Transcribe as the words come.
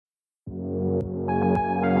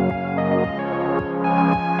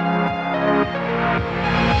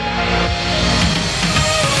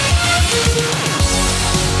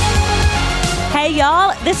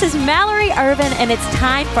This is Mallory Irvin, and it's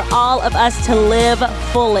time for all of us to live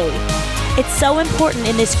fully. It's so important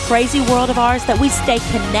in this crazy world of ours that we stay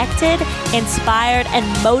connected, inspired,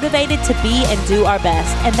 and motivated to be and do our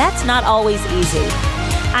best. And that's not always easy.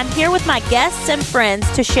 I'm here with my guests and friends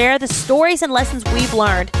to share the stories and lessons we've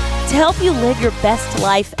learned to help you live your best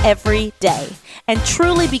life every day and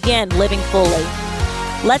truly begin living fully.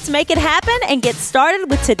 Let's make it happen and get started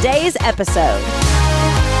with today's episode.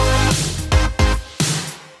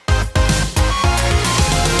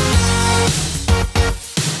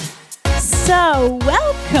 So,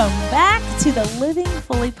 welcome back to the Living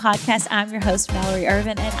Fully podcast. I'm your host, Mallory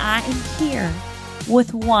Irvin, and I am here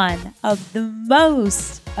with one of the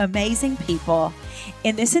most amazing people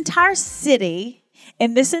in this entire city,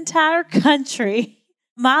 in this entire country.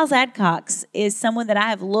 Miles Adcox is someone that I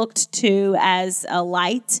have looked to as a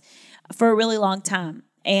light for a really long time.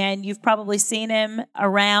 And you've probably seen him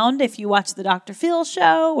around if you watch the Dr. Phil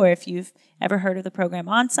show or if you've ever heard of the program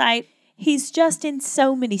On Site. He's just in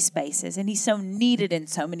so many spaces, and he's so needed in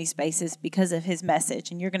so many spaces because of his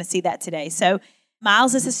message, and you're going to see that today. So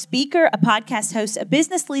Miles is a speaker, a podcast host, a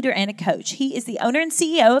business leader, and a coach. He is the owner and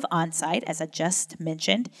CEO of OnSite, as I just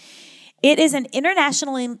mentioned. It is an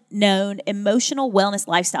internationally known emotional wellness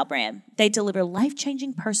lifestyle brand. They deliver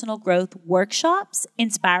life-changing personal growth workshops,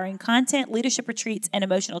 inspiring content, leadership retreats, and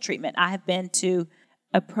emotional treatment. I have been to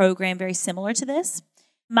a program very similar to this.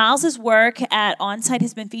 Miles' work at OnSite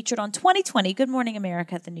has been featured on 2020, Good Morning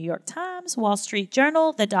America, the New York Times, Wall Street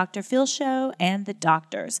Journal, the Dr. Phil Show, and The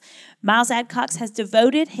Doctors. Miles Adcox has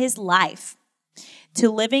devoted his life to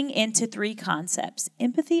living into three concepts: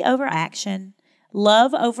 empathy over action,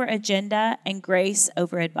 love over agenda, and grace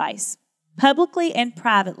over advice. Publicly and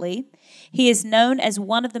privately, he is known as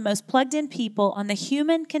one of the most plugged-in people on the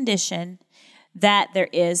human condition that there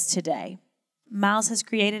is today. Miles has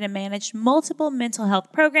created and managed multiple mental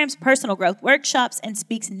health programs, personal growth workshops, and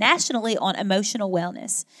speaks nationally on emotional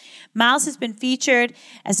wellness. Miles has been featured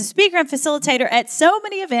as a speaker and facilitator at so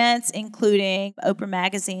many events, including Oprah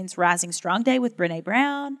Magazine's Rising Strong Day with Brené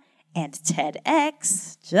Brown and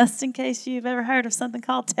TEDx, just in case you've ever heard of something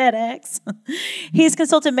called TEDx. He's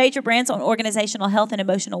consulted major brands on organizational health and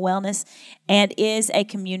emotional wellness and is a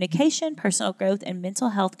communication, personal growth, and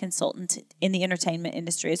mental health consultant in the entertainment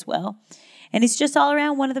industry as well. And he's just all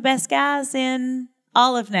around one of the best guys in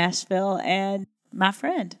all of Nashville and my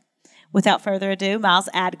friend. Without further ado, Miles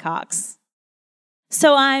Adcox.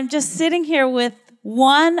 So I'm just sitting here with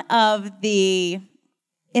one of the,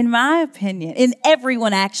 in my opinion, in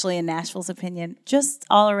everyone actually in Nashville's opinion, just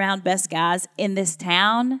all around best guys in this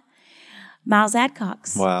town, Miles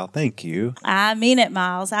Adcox. Wow, thank you. I mean it,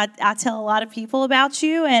 Miles. I tell a lot of people about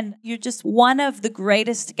you, and you're just one of the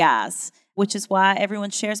greatest guys, which is why everyone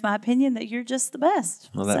shares my opinion that you're just the best.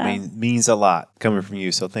 Well, that means a lot coming from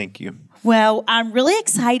you, so thank you. Well, I'm really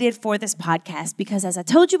excited for this podcast because, as I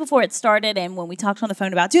told you before it started and when we talked on the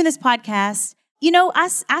phone about doing this podcast, you know, I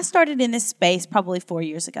started in this space probably 4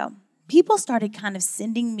 years ago. People started kind of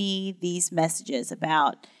sending me these messages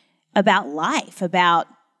about life, about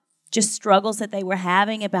just struggles that they were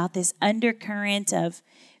having, about this undercurrent of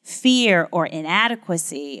fear or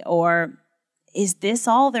inadequacy or is this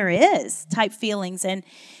all there is type feelings. And,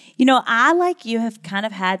 you know, I, like you, have kind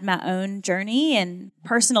of had my own journey and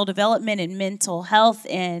personal development and mental health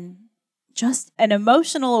and just an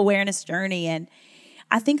emotional awareness journey. And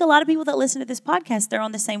I think a lot of people that listen to this podcast, they're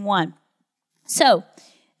on the same one. So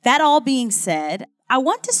that all being said, I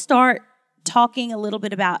want to start talking a little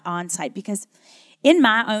bit about OnSite because in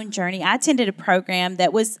my own journey, I attended a program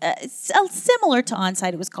that was similar to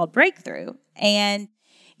OnSite. It was called Breakthrough. And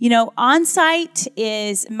you know, Miles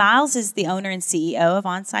is the owner and CEO of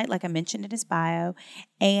OnSite, like I mentioned in his bio,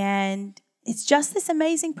 and it's just this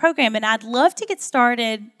amazing program. And I'd love to get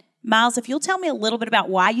started, Miles, if you'll tell me a little bit about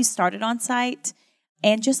why you started OnSite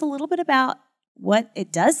and just a little bit about what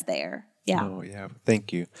it does there. Yeah. Oh, yeah.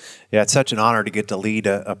 Thank you. Yeah, it's such an honor to get to lead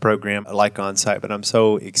a program like OnSite, but I'm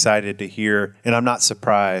so excited to hear, and I'm not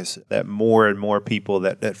surprised that more and more people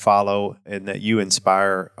that follow and that you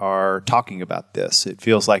inspire are talking about this. It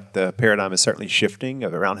feels like the paradigm is certainly shifting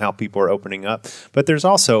around how people are opening up, but there's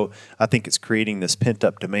also, I think it's creating this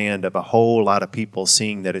pent-up demand of a whole lot of people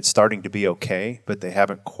seeing that it's starting to be okay, but they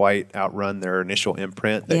haven't quite outrun their initial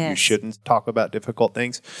imprint that you shouldn't talk about difficult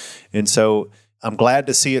things. And so I'm glad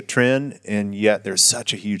to see it trend, and yet there's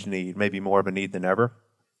such a huge need, maybe more of a need than ever.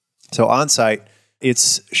 So OnSite,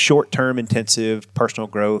 it's short-term intensive personal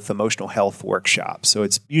growth, emotional health workshops. So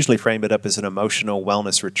it's usually framed up as an emotional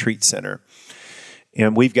wellness retreat center.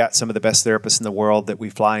 And we've got some of the best therapists in the world that we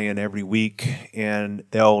fly in every week, and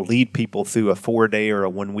they'll lead people through a 4-day or a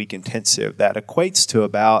 1-week intensive that equates to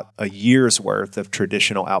about a year's worth of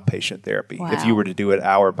traditional outpatient therapy. Wow. If you were to do it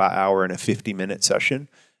hour by hour in a 50-minute session,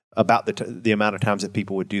 about the amount of times that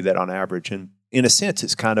people would do that on average. And in a sense,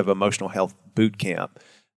 it's kind of emotional health boot camp.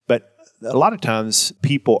 But a lot of times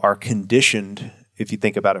people are conditioned, if you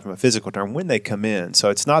think about it from a physical term, when they come in. So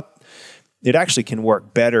it actually can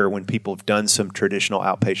work better when people have done some traditional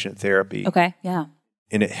outpatient therapy. Okay, yeah.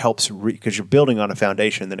 And it helps because you're building on a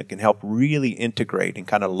foundation, then it can help really integrate and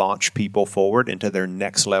kind of launch people forward into their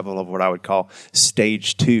next level of what I would call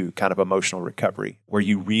stage 2 kind of emotional recovery, where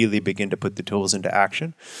you really begin to put the tools into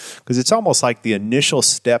action. Because it's almost like the initial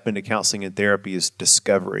step into counseling and therapy is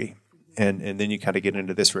discovery. And then you kind of get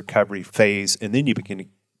into this recovery phase, and then you begin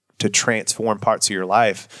to transform parts of your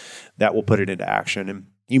life that will put it into action. And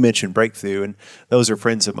you mentioned Breakthrough, and those are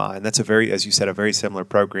friends of mine. That's as you said, a very similar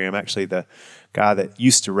program. Actually, the guy that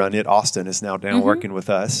used to run it, Austin, is now down working with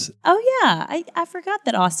us. Oh yeah, I forgot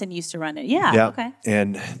that Austin used to run it. Yeah. Okay.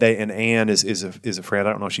 And Ann is a friend.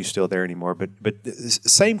 I don't know if she's still there anymore, but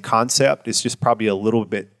same concept. It's just probably a little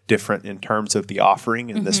bit different in terms of the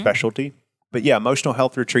offering and the specialty. But yeah, Emotional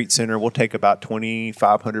Health Retreat Center, we'll take about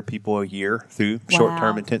 2,500 people a year through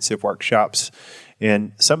short-term intensive workshops.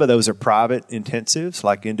 And some of those are private intensives,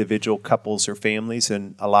 like individual couples or families,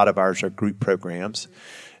 and a lot of ours are group programs.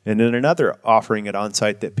 And then another offering at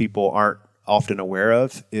Onsite that people aren't often aware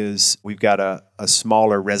of is we've got a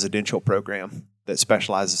smaller residential program that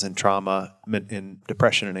specializes in trauma, in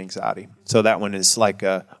depression and anxiety. So that one is like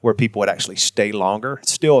where people would actually stay longer.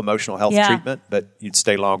 It's still emotional health treatment, but you'd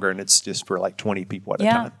stay longer, and it's just for like 20 people at a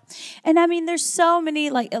time. And I mean, there's so many,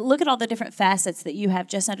 look at all the different facets that you have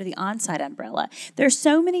just under the Onsite umbrella. There's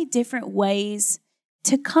so many different ways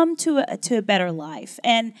to come to a better life.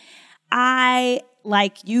 And I,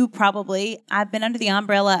 like you probably, I've been under the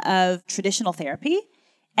umbrella of traditional therapy.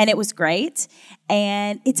 And it was great.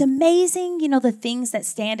 And it's amazing, the things that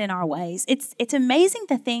stand in our ways. It's amazing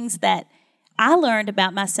the things that I learned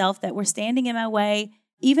about myself that were standing in my way,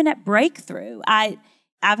 even at Breakthrough.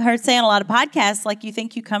 I've heard say on a lot of podcasts, like, you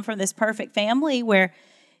think you come from this perfect family where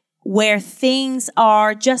things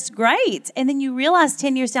are just great. And then you realize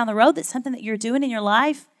 10 years down the road that something that you're doing in your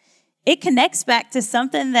life, it connects back to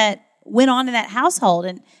something that went on in that household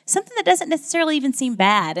and something that doesn't necessarily even seem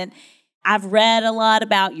bad. And I've read a lot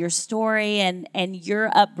about your story and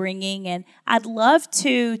your upbringing, and I'd love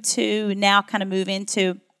to now kind of move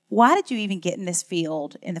into, why did you even get in this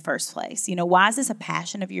field in the first place? Why is this a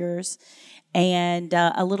passion of yours? And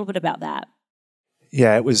a little bit about that.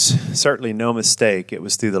 Yeah, it was certainly no mistake. It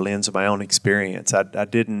was through the lens of my own experience. I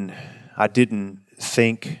didn't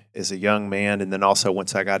think as a young man, and then also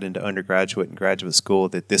once I got into undergraduate and graduate school,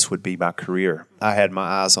 that this would be my career. I had my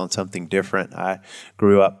eyes on something different. I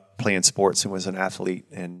grew up playing sports and was an athlete,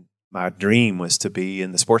 and my dream was to be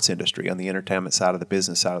in the sports industry, on the entertainment side of the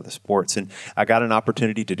business side of the sports. And I got an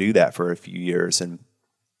opportunity to do that for a few years. And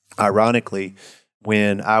ironically,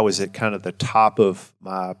 when I was at kind of the top of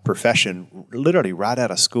my profession, literally right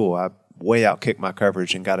out of school, I way outkicked my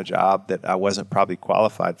coverage and got a job that I wasn't probably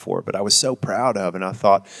qualified for, but I was so proud of, and I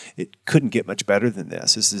thought it couldn't get much better than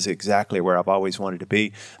this. This is exactly where I've always wanted to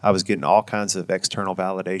be. I was getting all kinds of external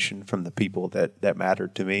validation from the people that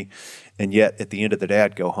mattered to me, and yet at the end of the day,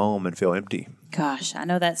 I'd go home and feel empty. Gosh, I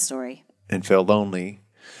know that story. And feel lonely,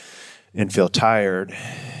 and feel tired,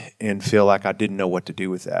 and feel like I didn't know what to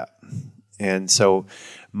do with that. And so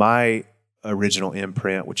my original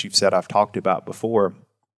imprint, which you've said I've talked about before,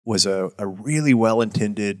 was a really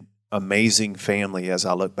well-intended, amazing family as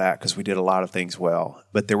I look back, because we did a lot of things well.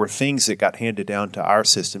 But there were things that got handed down to our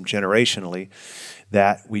system generationally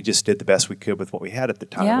that we just did the best we could with what we had at the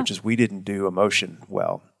time, which is we didn't do emotion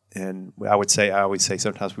well. And I always say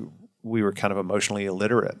sometimes we were kind of emotionally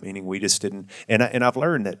illiterate, meaning we just didn't. And I've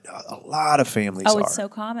learned that a lot of families are. Oh, it's so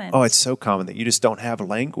common. Oh, it's so common that you just don't have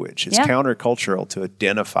language. It's countercultural to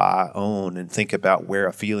identify, own, and think about where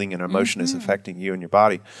a feeling and emotion is affecting you and your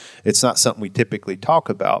body. It's not something we typically talk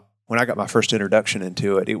about. When I got my first introduction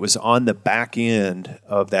into it, it was on the back end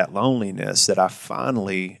of that loneliness that I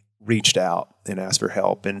finally reached out and asked for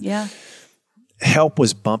help. And help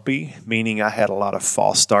was bumpy, meaning I had a lot of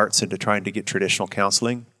false starts into trying to get traditional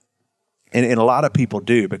counseling. And a lot of people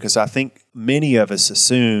do, because I think many of us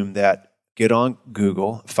assume that get on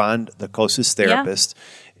Google, find the closest therapist,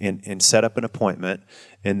 and set up an appointment,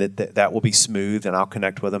 and that will be smooth, and I'll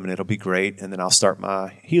connect with them, and it'll be great, and then I'll start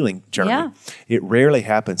my healing journey. Yeah. It rarely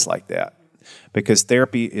happens like that, because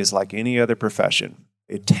therapy is like any other profession.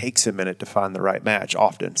 it takes a minute to find the right match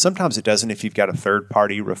often. Sometimes it doesn't if you've got a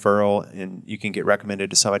third-party referral and you can get recommended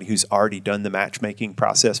to somebody who's already done the matchmaking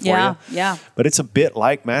process for you. Yeah. But it's a bit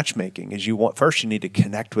like matchmaking. First you need to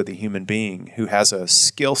connect with a human being who has a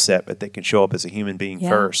skill set, but they can show up as a human being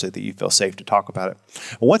first so that you feel safe to talk about it.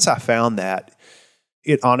 Once I found that,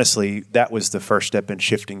 that was the first step in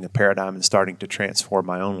shifting the paradigm and starting to transform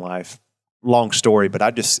my own life. Long story, but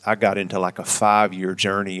I got into like a 5-year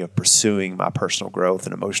journey of pursuing my personal growth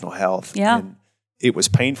and emotional health. Yeah. And it was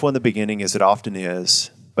painful in the beginning, as it often is,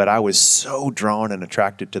 but I was so drawn and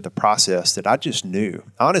attracted to the process that I just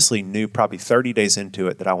honestly knew probably 30 days into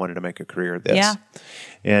it that I wanted to make a career of this. Yeah.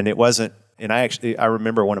 And it wasn't, and I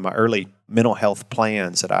remember one of my early mental health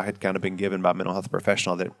plans that I had kind of been given by a mental health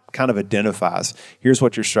professional that kind of identifies, here's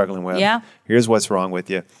what you're struggling with. Yeah. Here's what's wrong with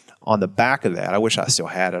you. On the back of that, I wish I still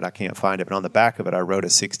had it. I can't find it. But on the back of it, I wrote a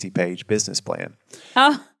 60-page business plan.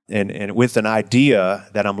 Oh. And with an idea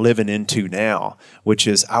that I'm living into now, which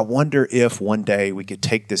is I wonder if one day we could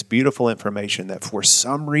take this beautiful information that for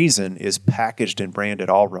some reason is packaged and branded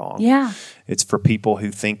all wrong. Yeah. It's for people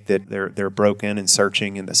who think that they're broken and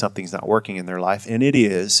searching and that something's not working in their life. And it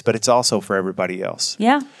is, but it's also for everybody else.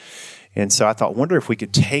 Yeah. And so I thought, wonder if we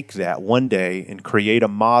could take that one day and create a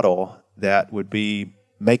model that would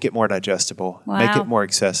make it more digestible, make it more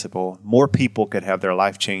accessible. More people could have their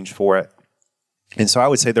life changed for it. And so I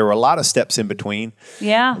would say there were a lot of steps in between.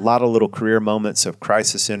 Yeah. A lot of little career moments of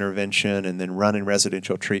crisis intervention and then running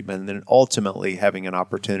residential treatment and then ultimately having an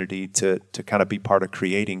opportunity to kind of be part of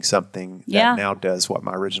creating something that now does what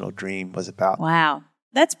my original dream was about. Wow.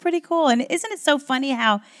 That's pretty cool. And isn't it so funny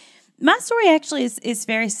how my story actually is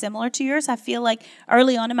very similar to yours? I feel like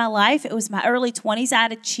early on in my life, it was my early 20s, I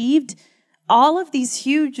had achieved all of these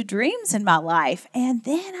huge dreams in my life. And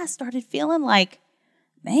then I started feeling like,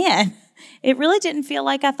 man, it really didn't feel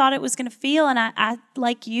like I thought it was going to feel. And I,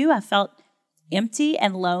 like you, I felt empty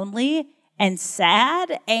and lonely and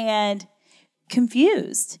sad and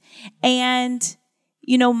confused. And,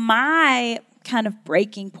 my kind of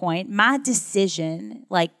breaking point, my decision,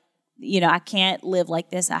 I can't live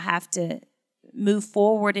like this. I have to move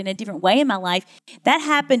forward in a different way in my life. That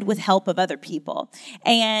happened with help of other people.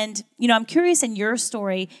 And, I'm curious in your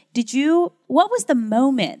story, what was the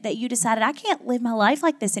moment that you decided, I can't live my life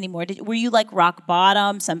like this anymore? Were you like rock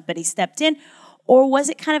bottom, somebody stepped in, or was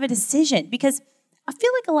it kind of a decision? Because I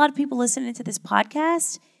feel like a lot of people listening to this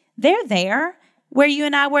podcast, they're there where you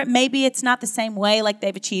and I were. Maybe it's not the same way, like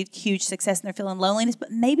they've achieved huge success and they're feeling loneliness,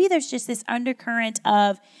 but maybe there's just this undercurrent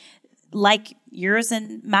of like yours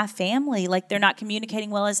and my family, like they're not communicating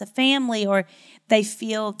well as a family, or they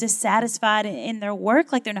feel dissatisfied in their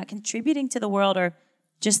work, like they're not contributing to the world, or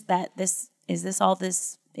just that this all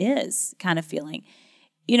this is kind of feeling.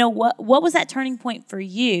 What was that turning point for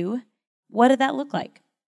you? What did that look like?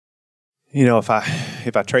 If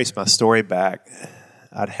I trace my story back,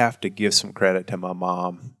 I'd have to give some credit to my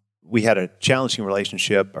mom. We had a challenging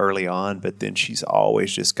relationship early on, but then she's always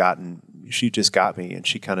she just got me, and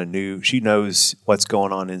she kind of she knows what's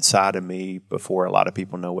going on inside of me before a lot of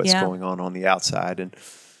people know what's going on the outside. And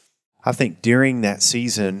I think during that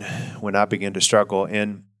season when I began to struggle,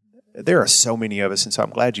 and there are so many of us, and so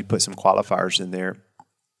I'm glad you put some qualifiers in there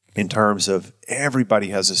in terms of everybody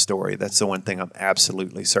has a story. That's the one thing I'm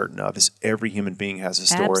absolutely certain of, is every human being has a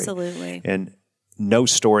story. Absolutely. And no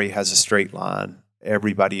story has a straight line.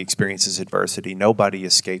 Everybody experiences adversity. Nobody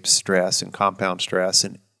escapes stress and compound stress,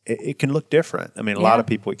 and it can look different. I mean, a lot of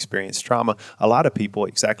people experience trauma. A lot of people,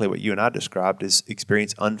 exactly what you and I described, is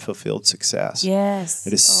experience unfulfilled success. Yes.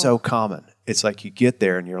 It is so common. It's like you get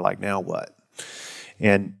there and you're like, now what?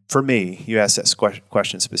 And for me, you asked that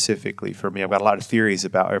question specifically for me. I've got a lot of theories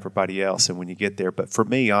about everybody else and when you get there. But for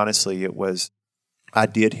me, honestly, I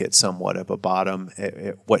did hit somewhat of a bottom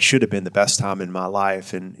at what should have been the best time in my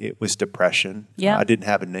life, and it was depression. Yeah. I didn't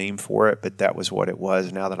have a name for it, but that was what it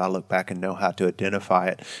was now that I look back and know how to identify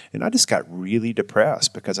it. And I just got really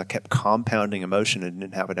depressed because I kept compounding emotion and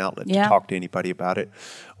didn't have an outlet to talk to anybody about it,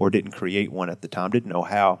 or didn't create one at the time, didn't know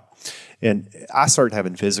how. And I started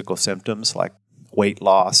having physical symptoms like weight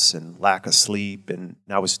loss and lack of sleep, and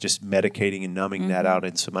I was just medicating and numbing that out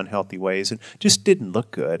in some unhealthy ways, and just didn't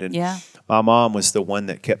look good. And my mom was the one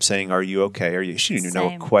that kept saying, "Are you okay? She didn't even know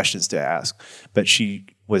what questions to ask, but she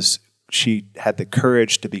had the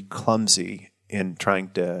courage to be clumsy in trying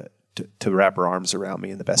to wrap her arms around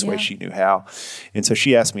me in the best way she knew how. And so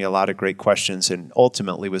she asked me a lot of great questions, and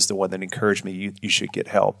ultimately was the one that encouraged me, you should get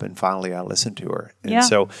help. And finally I listened to her. And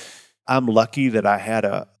so I'm lucky that I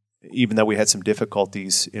had even though we had some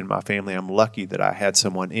difficulties in my family, I'm lucky that I had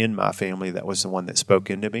someone in my family that was the one that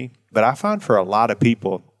spoke into me. But I find for a lot of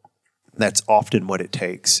people, That's often what it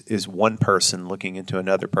takes, is one person looking into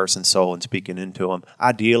another person's soul and speaking into them.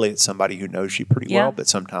 Ideally, it's somebody who knows you pretty well, but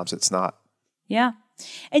sometimes it's not. Yeah.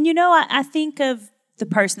 And I think of the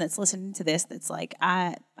person that's listening to this that's like,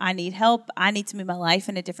 I need help. I need to move my life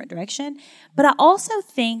in a different direction. But I also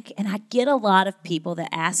think, and I get a lot of people that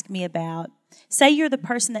ask me about, say you're the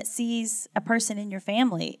person that sees a person in your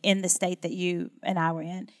family in the state that you and I were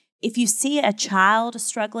in. If you see a child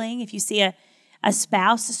struggling, if you see a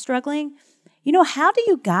spouse struggling, how do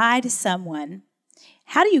you guide someone?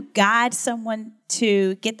 How do you guide someone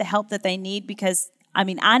to get the help that they need? Because,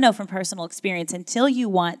 I know from personal experience, until you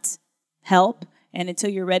want help and until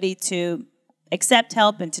you're ready to accept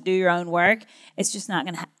help and to do your own work, it's just not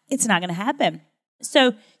going to happen.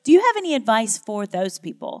 So do you have any advice for those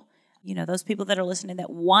people? Those people that are listening that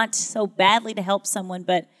want so badly to help someone,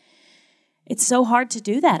 but it's so hard to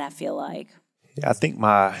do that, I feel like. Yeah, I think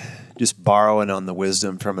just borrowing on the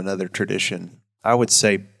wisdom from another tradition, I would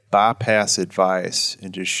say bypass advice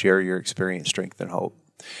and just share your experience, strength, and hope.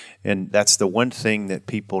 And that's the one thing that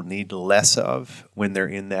people need less of when they're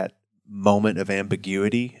in that moment of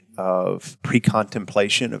ambiguity, of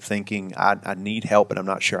pre-contemplation, of thinking, I need help and I'm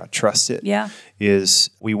not sure I trust it, is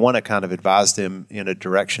we want to kind of advise them in a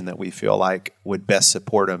direction that we feel like would best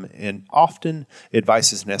support them. And often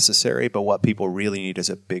advice is necessary, but what people really need is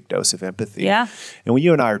a big dose of empathy. Yeah. And when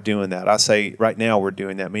you and I are doing that, I say right now we're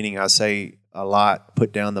doing that, meaning I say a lot,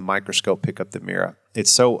 put down the microscope, pick up the mirror.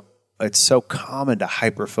 It's so common to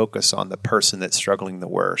hyper-focus on the person that's struggling the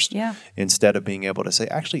worst instead of being able to say,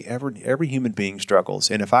 actually, every human being struggles.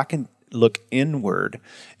 And if I can look inward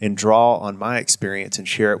and draw on my experience and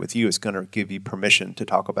share it with you, it's going to give you permission to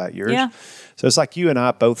talk about yours. Yeah. So it's like you and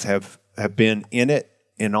I both have been in it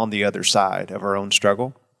and on the other side of our own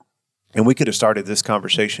struggle. And we could have started this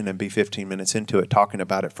conversation and be 15 minutes into it talking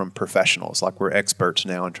about it from professionals, like we're experts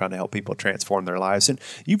now and trying to help people transform their lives. And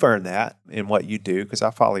you've earned that in what you do because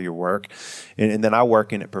I follow your work. And then I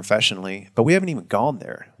work in it professionally. But we haven't even gone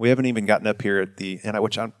there. We haven't even gotten up here at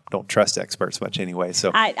which I don't trust experts much anyway.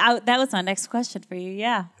 So that was my next question for you,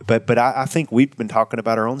 yeah. But I think we've been talking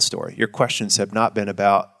about our own story. Your questions have not been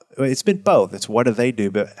about, it's been both. It's what do they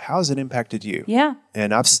do, but how has it impacted you? Yeah.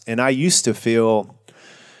 And I used to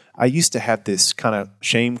have this kind of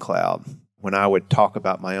shame cloud when I would talk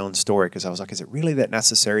about my own story because I was like, is it really that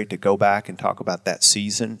necessary to go back and talk about that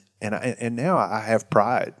season? And now I have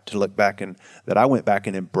pride to look back and that I went back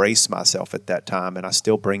and embraced myself at that time, and I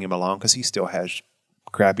still bring him along because he still has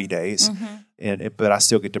crappy days, but I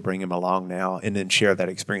still get to bring him along now and then share that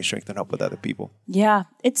experience, strength, and hope with other people. Yeah,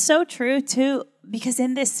 it's so true too, because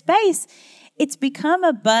in this space, it's become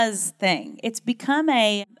a buzz thing. It's become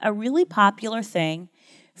a really popular thing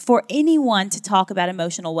for anyone to talk about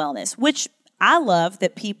emotional wellness, which I love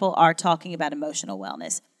that people are talking about emotional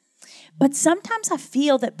wellness. But sometimes I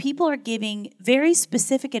feel that people are giving very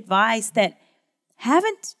specific advice that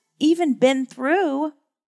haven't even been through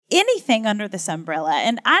anything under this umbrella.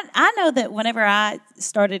 And I know that whenever I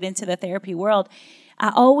started into the therapy world,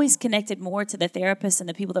 I always connected more to the therapists and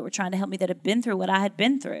the people that were trying to help me that had been through what I had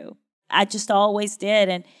been through. I just always did.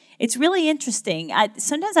 And it's really interesting.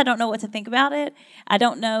 Sometimes I don't know what to think about it. I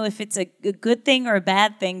don't know if it's a good thing or a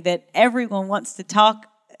bad thing that everyone wants to talk.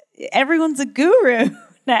 Everyone's a guru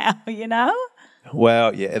now,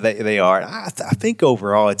 Well, yeah, they are. I think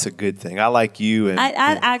overall it's a good thing. I like you. And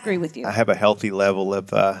I agree with you. I have a healthy level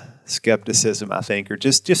of skepticism, I think, or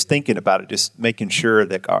just thinking about it, just making sure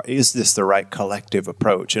that is this the right collective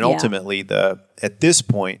approach? And ultimately, at this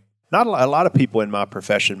point, not a lot of people in my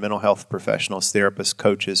profession, mental health professionals, therapists,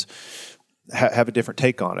 coaches, have a different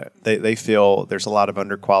take on it. They feel there's a lot of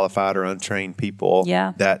underqualified or untrained people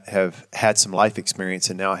that have had some life experience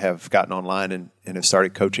and now have gotten online and have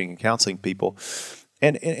started coaching and counseling people.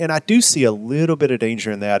 And I do see a little bit of danger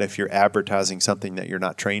in that if you're advertising something that you're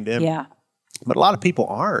not trained in. Yeah. But a lot of people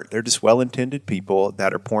aren't. They're just well-intended people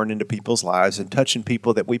that are pouring into people's lives and touching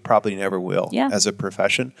people that we probably never will as a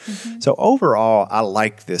profession. Mm-hmm. So overall, I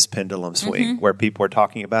like this pendulum swing where people are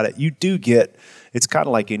talking about it. You do get, it's kind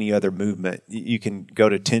of like any other movement. You can go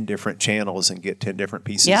to 10 different channels and get 10 different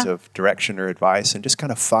pieces of direction or advice and just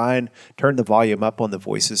kind of turn the volume up on the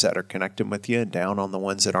voices that are connecting with you and down on the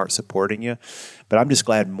ones that aren't supporting you. But I'm just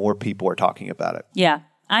glad more people are talking about it. Yeah,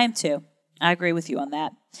 I am too. I agree with you on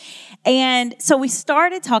that. And so we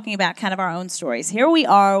started talking about kind of our own stories. Here we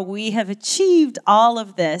are. We have achieved all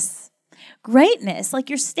of this greatness. Like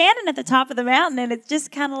you're standing at the top of the mountain and it's just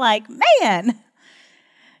kind of like, man,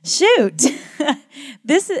 shoot,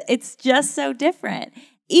 it's just so different.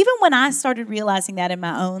 Even when I started realizing that in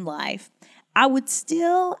my own life, I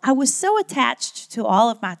was so attached to all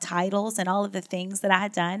of my titles and all of the things that I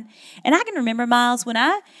had done. And I can remember, Miles, when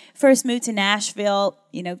I first moved to Nashville,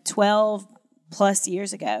 12 plus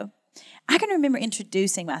years ago, I can remember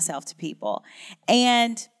introducing myself to people.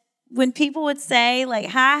 And when people would say, like,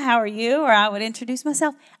 hi, how are you? Or I would introduce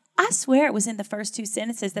myself, I swear it was in the first 2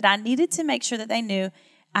 sentences that I needed to make sure that they knew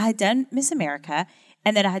I had done Miss America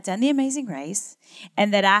and that I had done The Amazing Race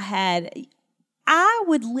and that it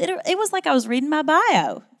was like I was reading my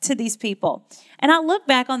bio to these people. And I look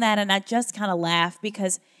back on that and I just kind of laugh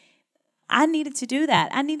because I needed to do that.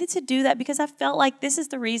 I needed to do that because I felt like this is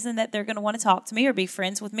the reason that they're going to want to talk to me or be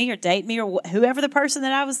friends with me or date me or whoever the person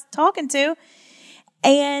that I was talking to.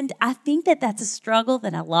 And I think that that's a struggle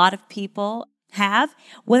that a lot of people have,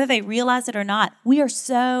 whether they realize it or not. We are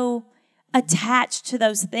so attached to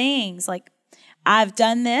those things. Like, I've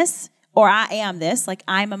done this or I am this. Like,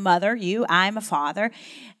 I'm a mother, I'm a father.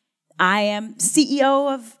 I am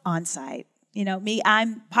CEO of Onsite. Me,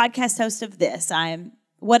 I'm podcast host of this. I'm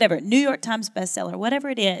whatever, New York Times bestseller, whatever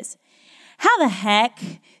it is. How the heck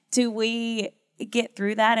do we get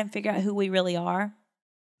through that and figure out who we really are?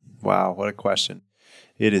 Wow, what a question.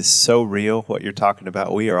 It is so real what you're talking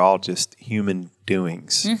about. We are all just human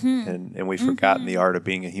doings, and we've forgotten the art of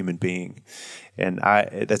being a human being. And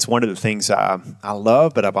that's one of the things I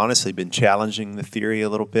love, but I've honestly been challenging the theory a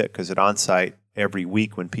little bit because at Onsite, every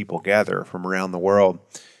week when people gather from around the world,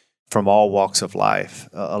 from all walks of life,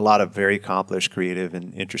 a lot of very accomplished, creative,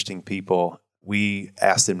 and interesting people, we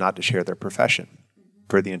ask them not to share their profession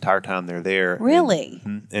for the entire time they're there. Really?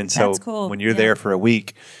 And so that's cool. When you're there for a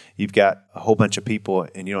week, you've got a whole bunch of people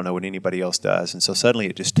and you don't know what anybody else does. And so suddenly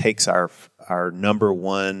it just takes our number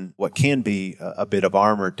one, what can be a bit of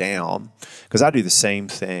armor down. Because I do the same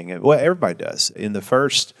thing. Well, everybody does. In the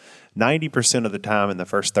first 90% of the time, in the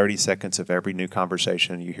first 30 seconds of every new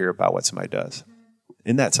conversation, you hear about what somebody does.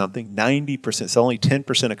 Isn't that something? 90%. It's only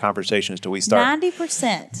 10% of conversations do we start.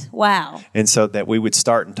 90%. Wow. And so that we would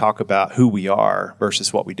start and talk about who we are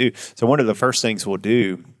versus what we do. So one of the first things we'll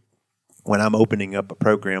do when I'm opening up a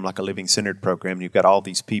program like a Living Centered program, and you've got all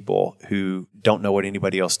these people who don't know what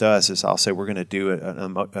anybody else does, is I'll say we're going to do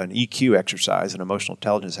an EQ exercise, an emotional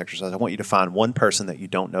intelligence exercise. I want you to find one person that you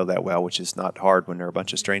don't know that well, which is not hard when they're a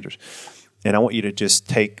bunch of strangers. And I want you to just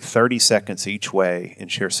take 30 seconds each way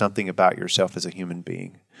and share something about yourself as a human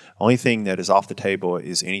being. Only thing that is off the table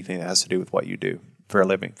is anything that has to do with what you do for a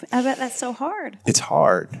living. I bet that's so hard. It's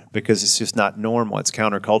hard because it's just not normal. It's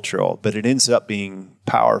countercultural, but it ends up being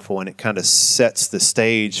powerful and it kind of sets the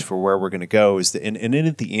stage for where we're going to go. And then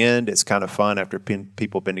at the end, it's kind of fun after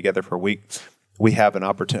people have been together for a week. We have an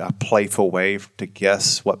opportunity, a playful way to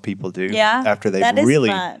guess what people do after they've really,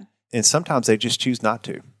 fun. And sometimes they just choose not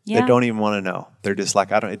to. Yeah. They don't even want to know. They're just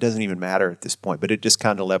like, it doesn't even matter at this point, but it just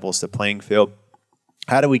kind of levels the playing field.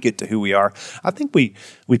 How do we get to who we are? I think we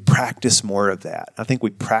practice more of that. I think we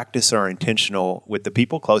practice our intentional with the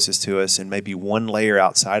people closest to us and maybe one layer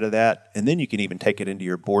outside of that. And then you can even take it into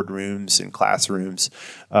your boardrooms and classrooms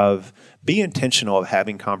of be intentional of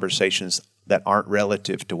having conversations that aren't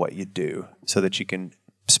relative to what you do so that you can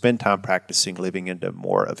spend time practicing living into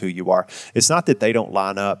more of who you are. It's not that they don't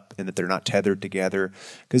line up and that they're not tethered together,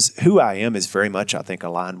 because who I am is very much, I think,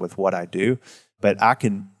 aligned with what I do. But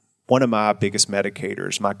one of my biggest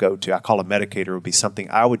medicators, my go-to, I call a medicator, would be something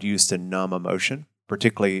I would use to numb emotion,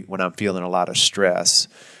 particularly when I'm feeling a lot of stress.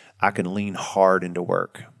 I can lean hard into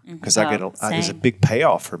work because it's a big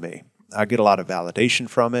payoff for me. I get a lot of validation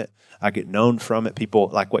from it. I get known from it. People,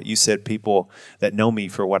 like what you said, people that know me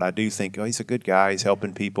for what I do think, oh, he's a good guy. He's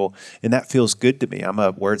helping people. And that feels good to me. I'm a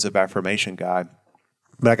words of affirmation guy.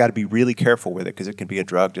 But I got to be really careful with it because it can be a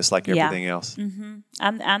drug just like everything else. Mm-hmm.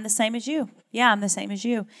 I'm the same as you. Yeah, I'm the same as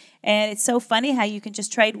you. And it's so funny how you can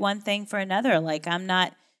just trade one thing for another. Like, I'm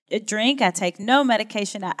not a drink. I take no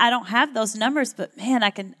medication. I don't have those numbers, but man, I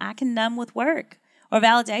can numb with work or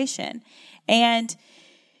validation. And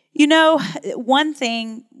one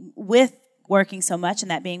thing with working so much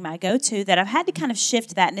and that being my go-to that I've had to kind of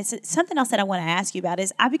shift that. And it's something else that I want to ask you about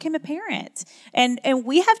is I became a parent and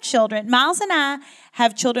we have children. Miles and I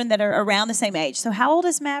have children that are around the same age. So how old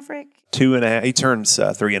is Maverick? 2.5. He turns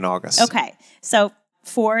 3 in August. Okay. So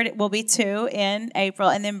Ford will be 2 in April.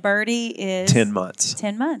 And then Birdie is 10 months.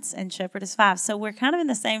 10 months. And Shepherd is 5. So we're kind of in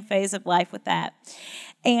the same phase of life with that.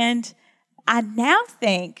 And I now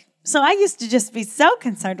think, so I used to just be so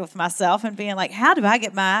concerned with myself and being like, how do I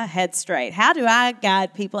get my head straight? How do I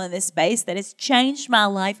guide people in this space that has changed my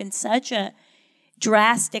life in such a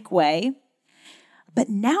drastic way? But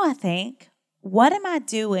now I think, what am I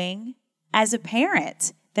doing as a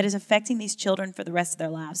parent that is affecting these children for the rest of their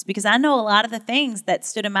lives? Because I know a lot of the things that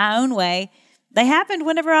stood in my own way, they happened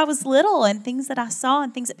whenever I was little, and things that I saw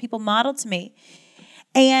and things that people modeled to me.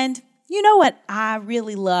 And you know what I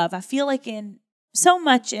really love? I feel like so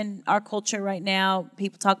much in our culture right now,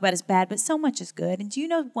 people talk about as bad, but so much is good. And do you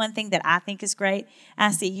know one thing that I think is great?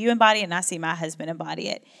 I see you embody it, and I see my husband embody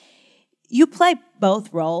it. You play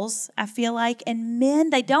both roles, I feel like. And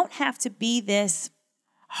men, they don't have to be this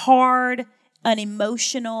hard,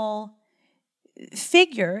 unemotional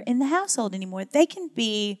figure in the household anymore. They can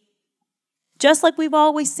be just like we've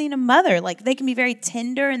always seen a mother. Like, they can be very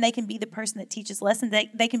tender, and they can be the person that teaches lessons.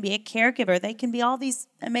 They can be a caregiver. They can be all these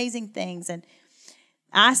amazing things. And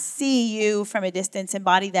I see you from a distance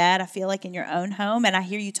embody that, I feel like, in your own home, and I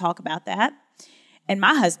hear you talk about that. And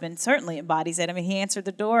my husband certainly embodies it. I mean, he answered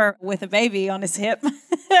the door with a baby on his hip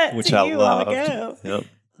which I loved. Yep.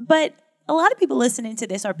 But a lot of people listening to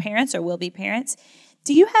this are parents or will be parents.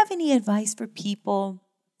 Do you have any advice for people?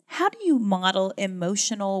 How do you model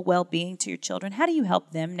emotional well-being to your children? How do you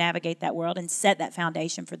help them navigate that world and set that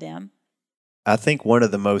foundation for them? I think one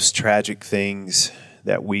of the most tragic things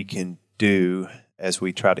that we can do as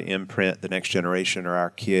we try to imprint the next generation or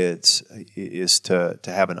our kids is to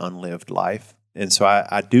have an unlived life. And so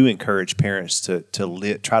I do encourage parents to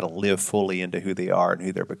try to live fully into who they are and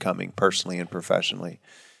who they're becoming personally and professionally,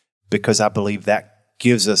 because I believe that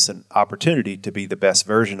gives us an opportunity to be the best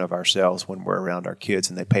version of ourselves when we're around our kids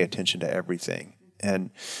and they pay attention to everything.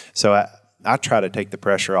 And so I try to take the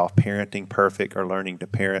pressure off parenting perfect or learning to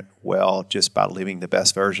parent well just by living the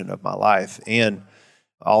best version of my life. And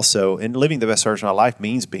also, in living the best version of my life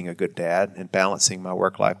means being a good dad and balancing my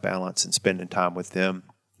work-life balance and spending time with them.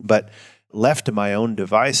 But left to my own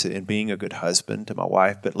devices, and being a good husband to my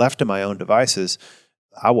wife, but left to my own devices,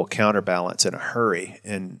 I will counterbalance in a hurry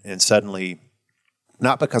and suddenly,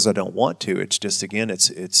 not because I don't want to, it's just, again, it's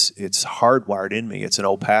hardwired in me. It's an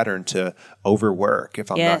old pattern to overwork if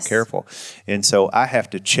I'm not careful. And so I have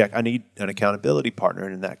to check. I need an accountability partner,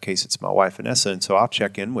 and in that case, it's my wife, Vanessa. And so I'll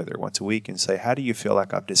check in with her once a week and say, how do you feel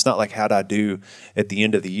like it's not like how'd I do at the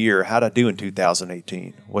end of the year? How'd I do in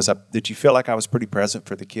 2018? Did you feel like I was pretty present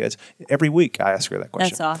for the kids? Every week I ask her that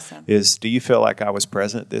question. That's awesome. Do you feel like I was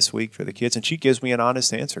present this week for the kids? And she gives me an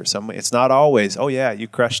honest answer. It's not always, oh yeah, you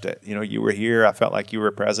crushed it. You were here. I felt like you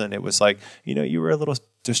were present. It was like, you were a little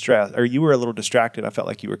distressed, or you were a little distracted. I felt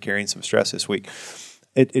like you were carrying some stress this week.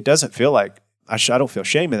 It doesn't feel like, I don't feel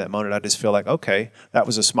shame in that moment. I just feel like, okay, that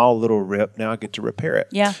was a small little rip. Now I get to repair it.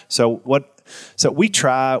 Yeah. So we're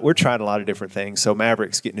trying a lot of different things. So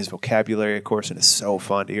Maverick's getting his vocabulary, of course, and it's so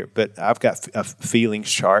fun to hear. But I've got a feelings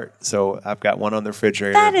chart. So I've got one on the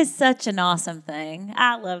refrigerator. That is such an awesome thing.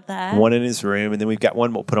 I love that. One in his room. And then we've got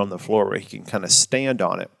one we'll put on the floor where he can kind of stand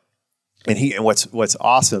on it. And what's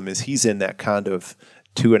awesome is he's in that kind of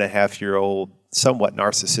 2.5-year-old, somewhat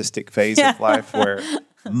narcissistic phase of life where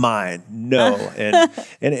mine, no. And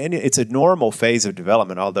it's a normal phase of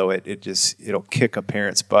development, although it'll kick a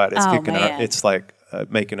parent's butt. It's like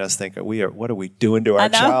making us think, what are we doing to our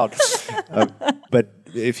child? But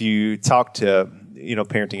if you talk to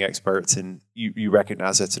parenting experts, and you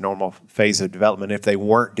recognize that's a normal phase of development. If they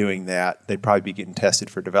weren't doing that, they'd probably be getting tested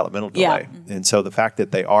for developmental delay. Yeah. And so the fact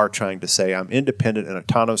that they are trying to say, I'm independent and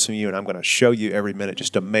autonomous from you, and I'm going to show you every minute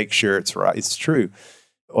just to make sure it's right, it's true.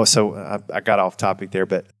 Also, I got off topic there,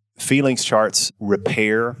 but feelings charts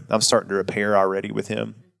repair. I'm starting to repair already with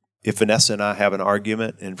him. If Vanessa and I have an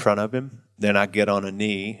argument in front of him, then I get on a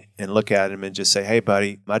knee and look at him and just say, hey,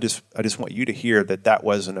 buddy, I just want you to hear that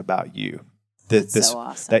wasn't about you. So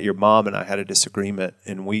awesome. That your mom and I had a disagreement,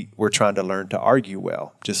 and we're trying to learn to argue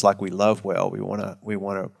well, just like we love well. We want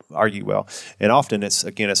to argue well, and often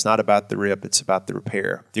it's not about the rip; it's about the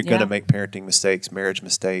repair. You're going to make parenting mistakes, marriage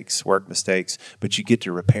mistakes, work mistakes, but you get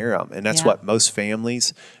to repair them, and that's what most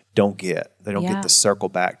families don't get. They don't get to circle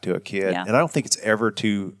back to a kid, and I don't think it's ever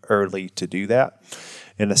too early to do that.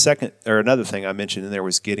 And another thing I mentioned in there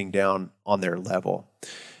was getting down on their level.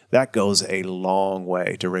 That goes a long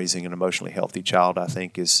way to raising an emotionally healthy child, I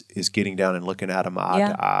think, is getting down and looking at him eye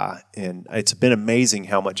to eye. And it's been amazing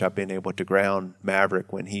how much I've been able to ground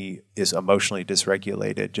Maverick when he is emotionally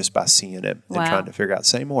dysregulated just by seeing it and trying to figure out,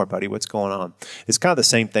 say more, buddy, what's going on? It's kind of the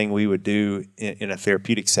same thing we would do in a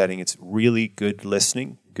therapeutic setting. It's really good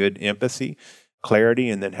listening, good empathy, clarity,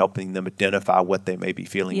 and then helping them identify what they may be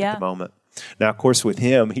feeling at the moment. Now, of course, with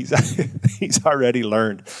him, he's already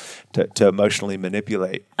learned to emotionally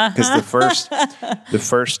manipulate, because the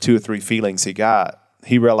first 2 or 3 feelings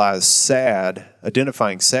he realized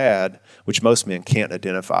identifying sad, which most men can't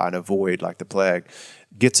identify and avoid like the plague,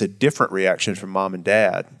 gets a different reaction from mom and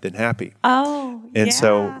dad than happy. Oh, and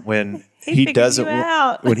so when he figured doesn't you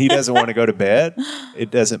out. when he doesn't want to go to bed,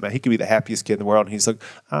 it doesn't matter. He could be the happiest kid in the world, and he's like,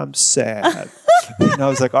 I'm sad. And I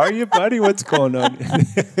was like, are you, buddy? What's going on?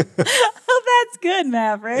 Oh, that's good,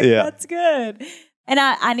 Maverick. Yeah. That's good. And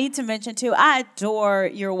I need to mention too, I adore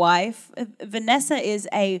your wife. Vanessa is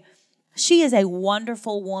a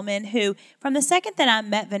wonderful woman who, from the second that I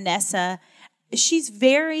met Vanessa, she's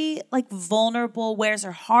very like vulnerable, wears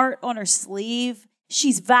her heart on her sleeve.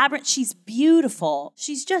 She's vibrant. She's beautiful.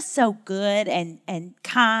 She's just so good and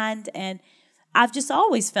kind. And I've just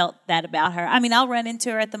always felt that about her. I mean, I'll run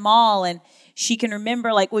into her at the mall and she can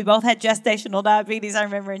remember, like, we both had gestational diabetes, I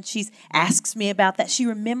remember, and she asks me about that. She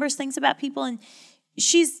remembers things about people, and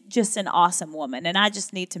she's just an awesome woman. And I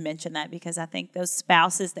just need to mention that because I think those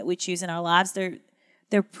spouses that we choose in our lives,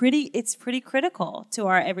 it's pretty critical to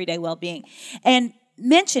our everyday well-being. And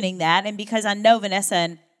mentioning that, and because I know Vanessa,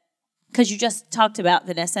 and because you just talked about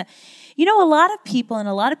Vanessa, you know, a lot of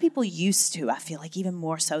people used to, I feel like even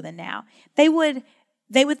more so than now, they would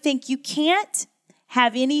think you can't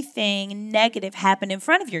have anything negative happen in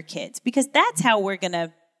front of your kids because that's how we're going to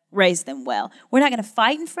raise them well. We're not going to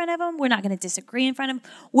fight in front of them. We're not going to disagree in front of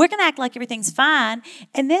them. We're going to act like everything's fine.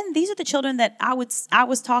 And then these are the children that I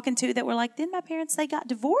was talking to that were like, then my parents, they got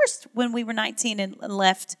divorced when we were 19 and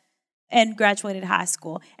left and graduated high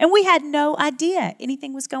school. And we had no idea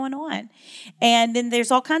anything was going on. And then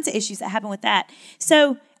there's all kinds of issues that happen with that.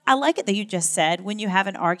 So I like it that you just said when you have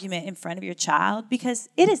an argument in front of your child because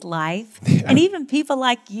it is life. Yeah. And even people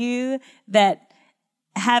like you that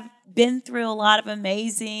have been through a lot of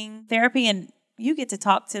amazing therapy and you get to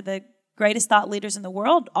talk to the greatest thought leaders in the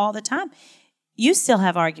world all the time. You still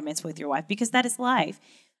have arguments with your wife because that is life.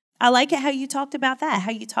 I like it how you talked about that,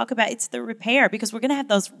 how you talk about it's the repair because we're going to have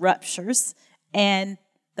those ruptures and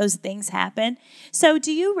those things happen. So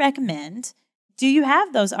do you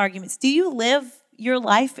have those arguments? Do you live your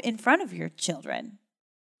life in front of your children?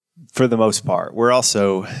 For the most part.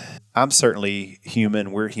 I'm certainly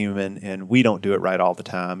human. We're human, and we don't do it right all the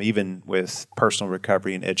time. Even with personal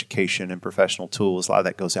recovery and education and professional tools, a lot of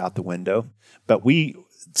that goes out the window. But we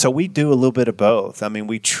do a little bit of both. I mean,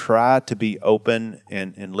 we try to be open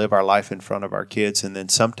and live our life in front of our kids. And then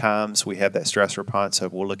sometimes we have that stress response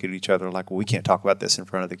of we'll look at each other like, well, we can't talk about this in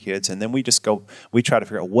front of the kids. And then we try to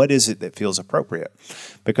figure out what is it that feels appropriate.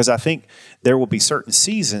 Because I think there will be certain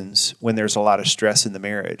seasons when there's a lot of stress in the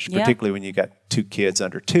marriage, particularly when you got 2 kids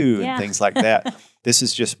under 2 and things like that. This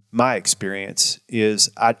is just my experience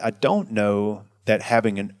is I don't know that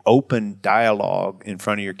having an open dialogue in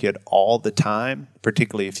front of your kid all the time,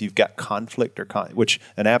 particularly if you've got conflict which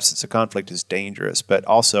an absence of conflict is dangerous, but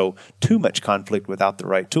also too much conflict without the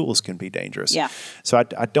right tools can be dangerous. Yeah. So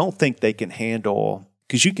I don't think they can handle,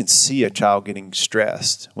 because you can see a child getting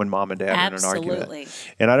stressed when mom and dad are in an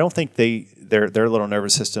argument. And I don't think their little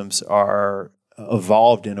nervous systems are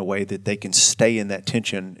evolved in a way that they can stay in that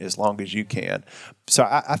tension as long as you can. So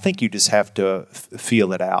I think you just have to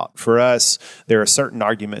feel it out. For us, there are certain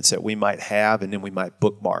arguments that we might have and then we might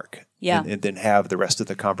bookmark and then have the rest of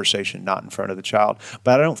the conversation not in front of the child.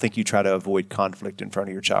 But I don't think you try to avoid conflict in front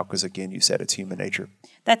of your child because, again, you said it's human nature.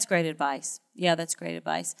 That's great advice. Yeah, that's great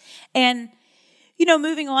advice. And, you know,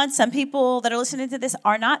 moving on, some people that are listening to this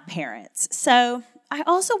are not parents. So I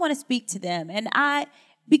also want to speak to them. And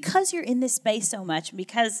because you're in this space so much,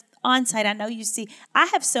 because on-site, I know you see, I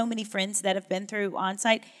have so many friends that have been through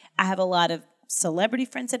on-site. I have a lot of celebrity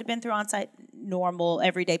friends that have been through on-site, normal,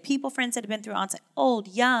 everyday people friends that have been through on-site, old,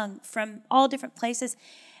 young, from all different places.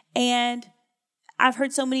 And I've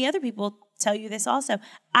heard so many other people tell you this also.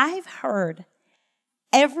 I've heard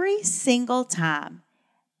every single time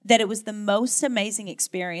that it was the most amazing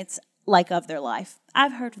experience of their life.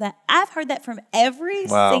 I've heard that. I've heard that from every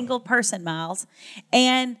single person, Miles.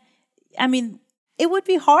 And I mean, it would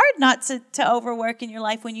be hard not to overwork in your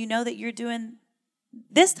life when you know that you're doing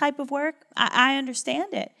this type of work. I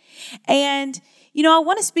understand it. And, you know, I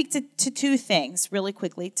want to speak to 2 things really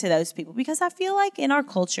quickly to those people, because I feel like in our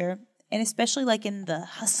culture, and especially like in the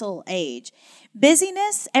hustle age,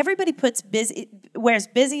 busyness, everybody wears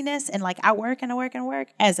busyness and like I work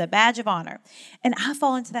as a badge of honor. And I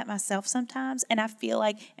fall into that myself sometimes. And I feel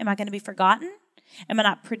like, am I going to be forgotten? Am I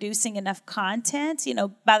not producing enough content? You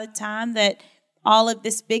know, by the time that all of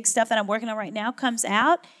this big stuff that I'm working on right now comes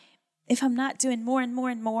out, if I'm not doing more and more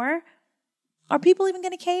and more, are people even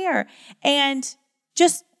going to care? And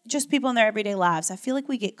just people in their everyday lives, I feel like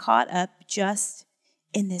we get caught up just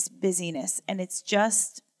in this busyness, and it's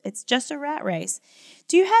just a rat race.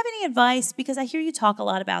 Do you have any advice? Because I hear you talk a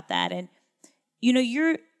lot about that, and you know,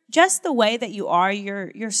 you're just the way that you are,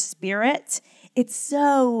 your spirit, it's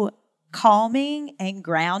so calming and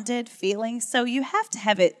grounded feeling. So you have to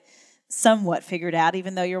have it somewhat figured out,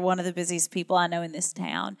 even though you're one of the busiest people I know in this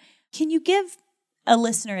town. Can you give a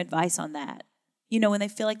listener advice on that? When they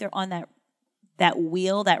feel like they're on that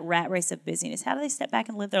wheel, that rat race of busyness, how do they step back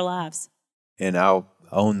and live their lives? And I'll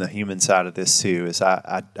own the human side of this too, is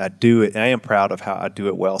I do it, and I am proud of how I do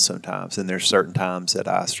it well sometimes, and there's certain times that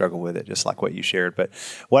I struggle with it, just like what you shared. But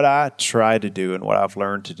what I try to do and what I've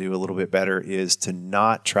learned to do a little bit better is to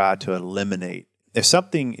not try to eliminate. If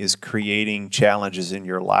something is creating challenges in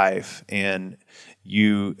your life and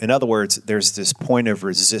in other words, there's this point of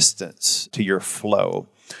resistance to your flow,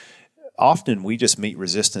 often we just meet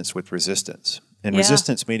resistance with resistance. And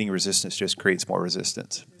resistance meeting resistance just creates more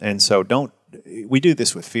resistance. And so we do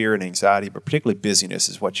this with fear and anxiety, but particularly busyness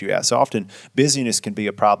is what you asked. So often busyness can be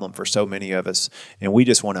a problem for so many of us, and we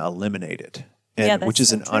just want to eliminate it. Which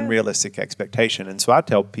is an unrealistic expectation. And so I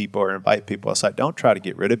tell people or invite people, I say, don't try to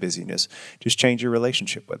get rid of busyness. Just change your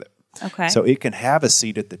relationship with it. Okay. So it can have a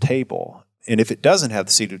seat at the table. And if it doesn't have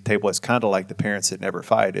the seat at the table, it's kind of like the parents that never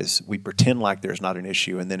fight, is we pretend like there's not an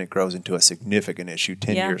issue, and then it grows into a significant issue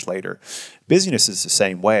 10 years later. Busyness is the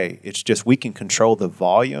same way. It's just we can control the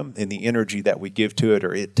volume and the energy that we give to it,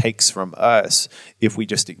 or it takes from us, if we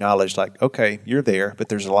just acknowledge, like, okay, you're there, but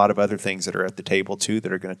there's a lot of other things that are at the table too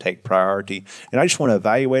that are going to take priority. And I just want to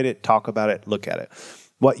evaluate it, talk about it, look at it.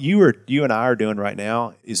 What you and I are doing right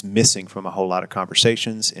now is missing from a whole lot of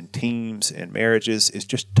conversations and teams and marriages, is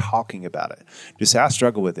just talking about it. Just say, I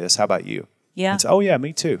struggle with this. How about you? Yeah. It's, oh, yeah,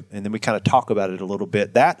 me too. And then we kind of talk about it a little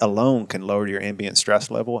bit. That alone can lower your ambient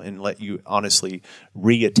stress level and let you honestly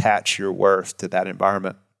reattach your worth to that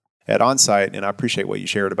environment. At Onsite, and I appreciate what you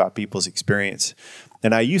shared about people's experience.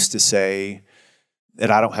 And I used to say that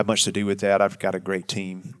I don't have much to do with that. I've got a great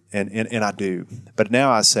team, and I do. But now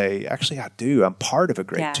I say, actually, I do. I'm part of a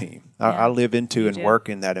great team. I live into and work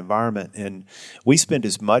in that environment. And we spend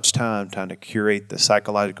as much time trying to curate the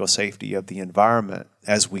psychological safety of the environment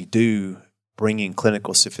as we do bringing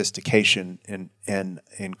clinical sophistication and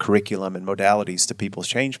curriculum and modalities to people's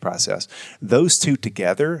change process. Those two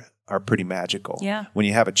together are pretty magical. Yeah. When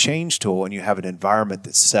you have a change tool and you have an environment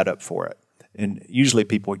that's set up for it. And usually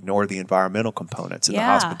people ignore the environmental components and the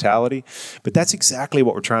hospitality. But that's exactly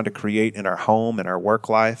what we're trying to create in our home and our work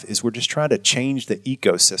life, is we're just trying to change the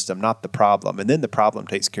ecosystem, not the problem. And then the problem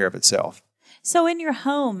takes care of itself. So in your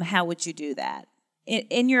home, how would you do that?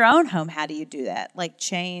 In your own home, how do you do that? Like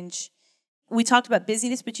change. We talked about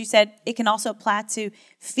busyness, but you said it can also apply to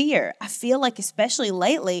fear. I feel like especially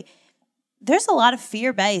lately, there's a lot of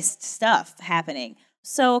fear-based stuff happening.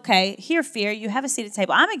 So, okay, here, fear, you have a seat at the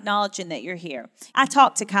table. I'm acknowledging that you're here. I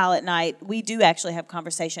talk to Kyle at night. We do actually have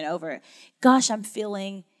conversation over, gosh, I'm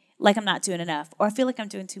feeling like I'm not doing enough, or I feel like I'm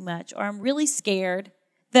doing too much, or I'm really scared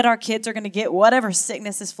that our kids are going to get whatever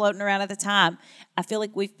sickness is floating around at the time. I feel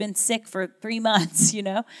like we've been sick for 3 months, How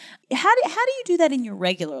do you do that in your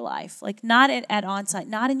regular life? Like not at Onsite,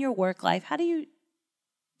 not in your work life. How do you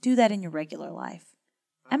do that in your regular life?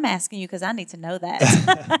 I'm asking you because I need to know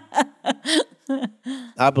that.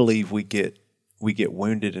 I believe we get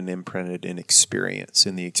wounded and imprinted in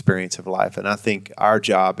the experience of life. And I think our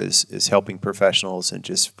job is helping professionals and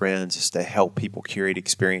just friends is to help people curate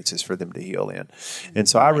experiences for them to heal in. And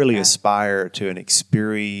so I really aspire to an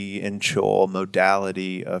experiential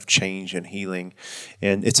modality of change and healing.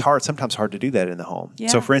 And it's sometimes hard to do that in the home. Yeah.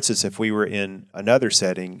 So for instance, if we were in another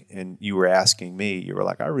setting and you were asking me, you were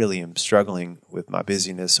like, I really am struggling with my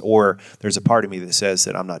busyness, or there's a part of me that says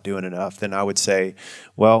that I'm not doing enough, then I would say,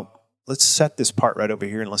 well, let's set this part right over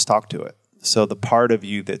here and let's talk to it. So the part of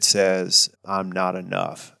you that says, I'm not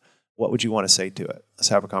enough, what would you want to say to it? Let's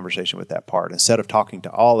have a conversation with that part. Instead of talking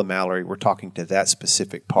to all of Mallory, we're talking to that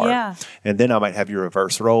specific part. Yeah. And then I might have you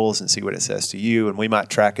reverse roles and see what it says to you. And we might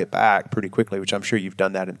track it back pretty quickly, which I'm sure you've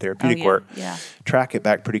done that in therapeutic work. Yeah. Track it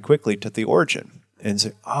back pretty quickly to the origin and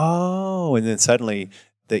say, oh, and then suddenly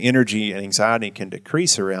the energy and anxiety can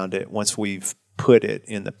decrease around it once we've put it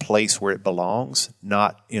in the place where it belongs,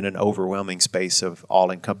 not in an overwhelming space of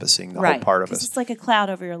all-encompassing the whole part of us. It's like a cloud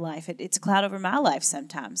over your life. It's a cloud over my life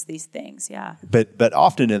sometimes, these things, yeah. But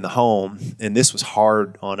often in the home, and this was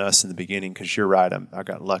hard on us in the beginning because you're right, I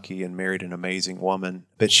got lucky and married an amazing woman,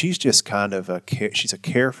 but she's just kind of she's a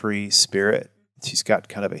carefree spirit. She's got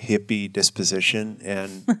kind of a hippie disposition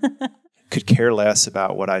and could care less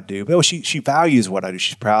about what I do. But she values what I do.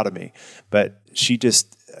 She's proud of me, but she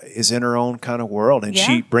just is in her own kind of world, and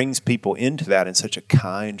she brings people into that in such a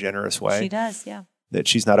kind, generous way. She does, yeah. That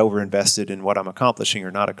she's not over invested in what I'm accomplishing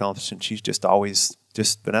or not accomplishing. She's just always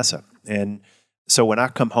just Vanessa. And So when I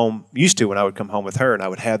come home, when I would come home with her and I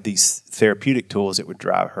would have these therapeutic tools, it would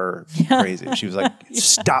drive her crazy. She was like,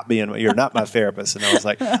 stop being, you're not my therapist. And I was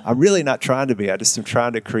like, I'm really not trying to be. I just am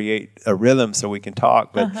trying to create a rhythm so we can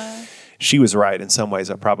talk. But she was right. In some ways,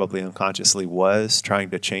 I probably unconsciously was trying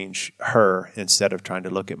to change her instead of trying to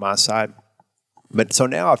look at my side. But so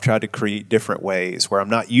now I've tried to create different ways where I'm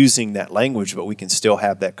not using that language, but we can still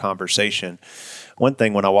have that conversation. One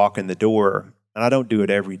thing when I walk in the door, and I don't do it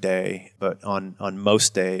every day, but on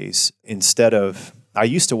most days, I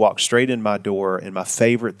used to walk straight in my door, and my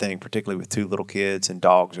favorite thing, particularly with 2 little kids, and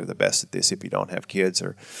dogs are the best at this if you don't have kids,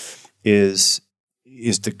 is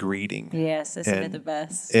the greeting. Yes, isn't it the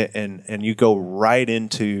best? And you go right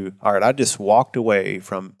into, all right, I just walked away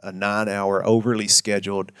from a 9-hour, overly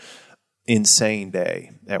scheduled, insane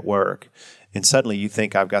day at work, and suddenly you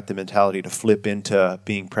think I've got the mentality to flip into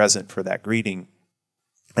being present for that greeting.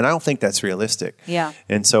 And I don't think that's realistic. Yeah.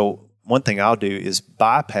 And so one thing I'll do is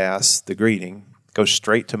bypass the greeting, go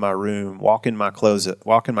straight to my room, walk in my closet,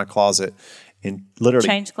 and literally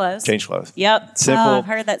change clothes. Yep. Simple. Oh, I've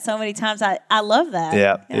heard that so many times. I love that.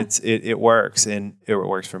 Yeah. It works, and it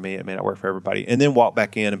works for me. It may not work for everybody. And then walk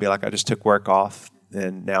back in and be like, I just took work off,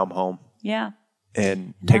 and now I'm home. Yeah.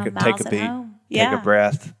 And take a beat, take a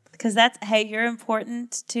breath. Because you're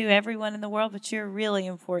important to everyone in the world, but you're really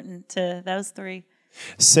important to those 3.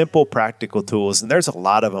 Simple, practical tools. And there's a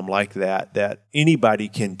lot of them like that anybody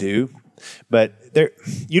can do. But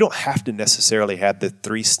you don't have to necessarily have the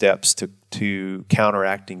 3 steps to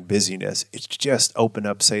counteracting busyness. It's just open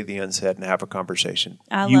up, say the unsaid, and have a conversation.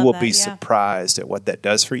 You will be surprised at what that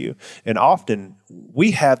does for you. And often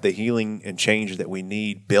we have the healing and change that we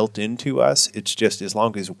need built into us. It's just as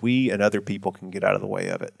long as we and other people can get out of the way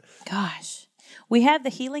of it. Gosh, we have the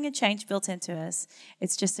healing and change built into us.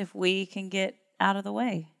 It's just if we can get out of the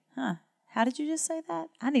way. Huh. How did you just say that?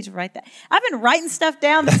 I need to write that. I've been writing stuff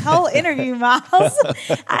down this whole interview, Miles.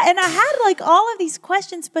 And I had all of these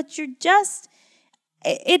questions, but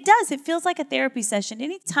it feels like a therapy session.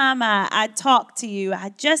 Anytime I talk to you,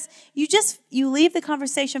 you leave the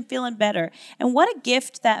conversation feeling better. And what a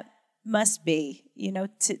gift that must be,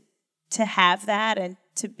 to have that and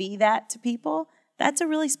to be that to people. That's a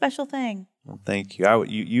really special thing. Well, thank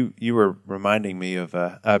you. You were reminding me of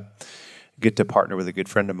get to partner with a good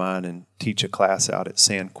friend of mine and teach a class out at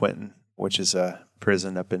San Quentin, which is a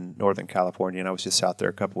prison up in Northern California. And I was just out there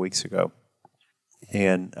a couple weeks ago.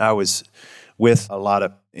 And I was with a lot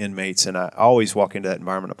of inmates, and I always walk into that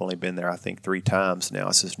environment. I've only been there, I think, 3 times now.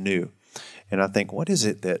 This is new. And I think, what is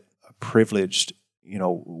it that a privileged,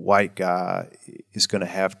 white guy is going to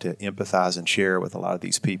have to empathize and share with a lot of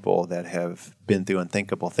these people that have been through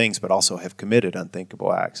unthinkable things, but also have committed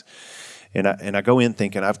unthinkable acts? And I go in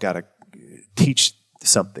thinking I've got to teach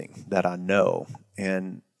something that I know.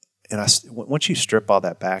 And once you strip all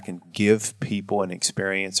that back and give people an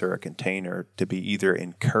experience or a container to be either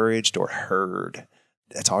encouraged or heard,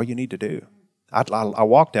 that's all you need to do. I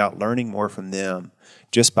walked out learning more from them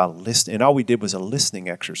just by listening. And all we did was a listening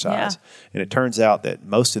exercise. Yeah. And it turns out that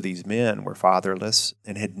most of these men were fatherless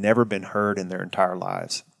and had never been heard in their entire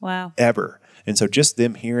lives. Wow. Ever. And so just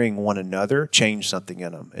them hearing one another changed something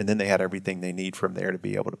in them. And then they had everything they need from there to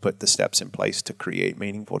be able to put the steps in place to create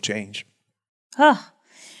meaningful change. Oh,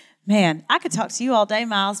 man, I could talk to you all day,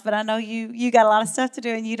 Miles, but I know you got a lot of stuff to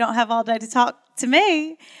do and you don't have all day to talk to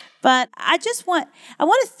me. But I want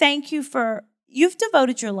to thank you you've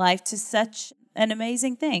devoted your life to such an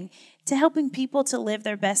amazing thing, to helping people to live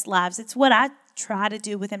their best lives. It's what I try to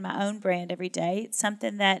do within my own brand every day. It's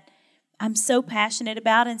something that I'm so passionate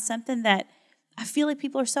about and something that I feel like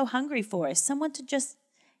people are so hungry for, is someone to just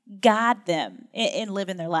guide them in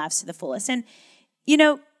living their lives to the fullest. And,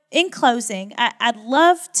 in closing, I'd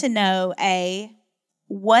love to know,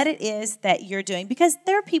 what it is that you're doing, because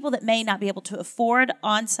there are people that may not be able to afford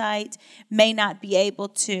on-site, may not be able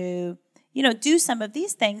to, do some of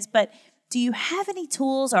these things, but do you have any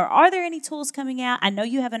tools, or are there any tools coming out? I know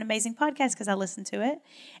you have an amazing podcast because I listened to it,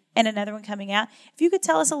 and another one coming out. If you could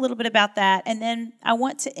tell us a little bit about that, and then I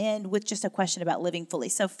want to end with just a question about living fully.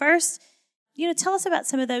 So first, tell us about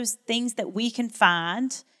some of those things that we can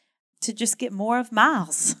find to just get more of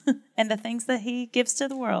Miles and the things that he gives to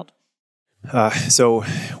the world. So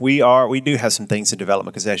we do have some things in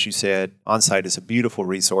development because, as you said, OnSite is a beautiful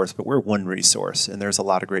resource, but we're one resource, and there's a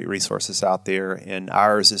lot of great resources out there, and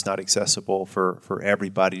ours is not accessible for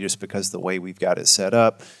everybody just because of the way we've got it set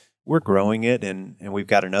up. We're growing it, and we've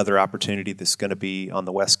got another opportunity that's going to be on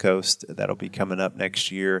the West Coast that'll be coming up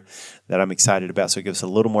next year that I'm excited about, so it gives us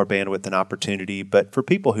a little more bandwidth and opportunity. But for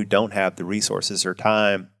people who don't have the resources or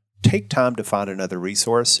time, take time to find another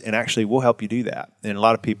resource, and actually we'll help you do that. And a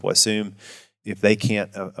lot of people assume, if they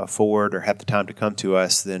can't afford or have the time to come to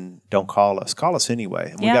us, then don't call us. Call us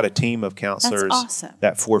anyway. And we got a team of counselors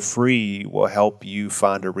that for free will help you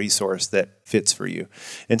find a resource that fits for you.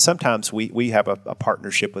 And sometimes we have a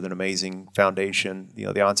partnership with an amazing foundation, the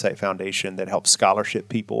Onsite Foundation, that helps scholarship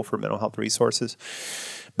people for mental health resources.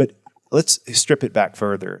 But let's strip it back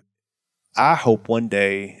further. I hope one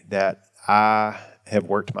day that I have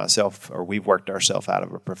worked myself, or we've worked ourselves out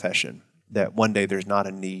of a profession, that one day there's not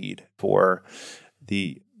a need for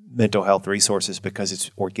the mental health resources because it's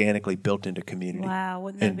organically built into community. Wow,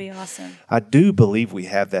 wouldn't that be awesome? I do believe we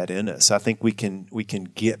have that in us. I think we can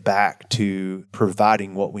get back to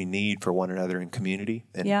providing what we need for one another in community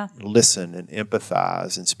and listen and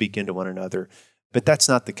empathize and speak into one another. But that's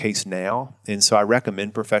not the case now. And so I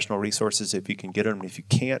recommend professional resources if you can get them. And if you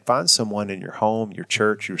can't, find someone in your home, your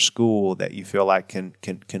church, your school that you feel like can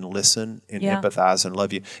listen and empathize and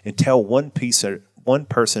love you and tell one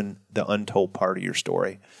person the untold part of your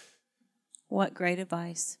story. What great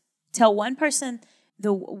advice. Tell one person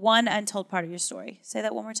the one untold part of your story. Say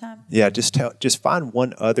that one more time. Yeah, just find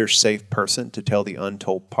one other safe person to tell the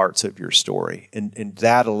untold parts of your story. And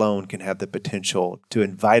that alone can have the potential to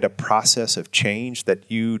invite a process of change that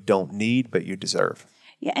you don't need, but you deserve.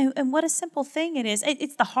 Yeah, and what a simple thing it is.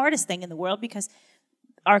 It's the hardest thing in the world because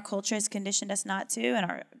our culture has conditioned us not to,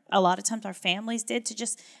 and a lot of times our families did, to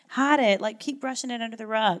just hide it, like keep brushing it under the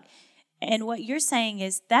rug. And what you're saying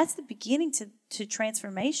is that's the beginning to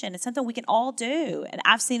transformation. It's something we can all do. And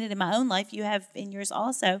I've seen it in my own life. You have in yours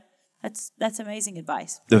also. That's amazing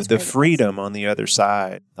advice. The freedom on the other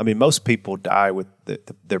side. I mean, most people die with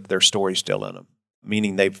their story still in them,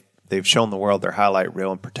 meaning they've shown the world their highlight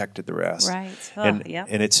reel and protected the rest. Right.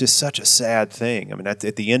 And it's just such a sad thing. I mean, at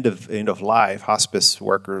the end of life, hospice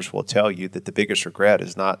workers will tell you that the biggest regret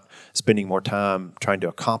is not spending more time trying to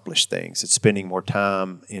accomplish things. It's spending more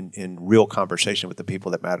time in real conversation with the people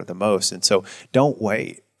that matter the most. And so don't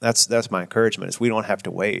wait. That's my encouragement, is we don't have to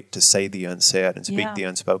wait to say the unsaid and speak the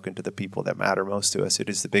unspoken to the people that matter most to us. It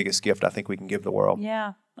is the biggest gift I think we can give the world.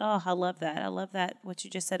 Yeah. Oh, I love that. I love that, what you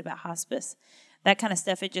just said about hospice. That kind of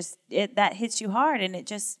stuff, that hits you hard, and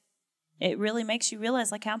it really makes you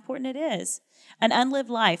realize like how important it is. An unlived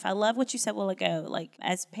life. I love what you said a while ago. Like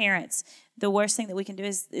as parents, the worst thing that we can do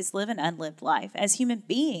is live an unlived life as human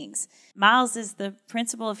beings. Miles is the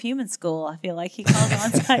principal of human school. I feel like he calls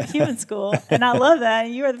on-site human school, and I love that.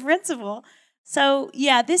 And you are the principal. So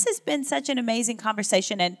yeah, this has been such an amazing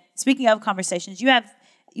conversation. And speaking of conversations, you have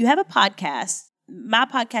a podcast. My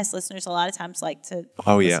podcast listeners a lot of times like to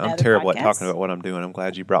I'm terrible at talking about what I'm doing. I'm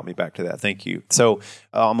glad you brought me back to that. Thank you. So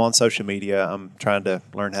I'm on social media. I'm trying to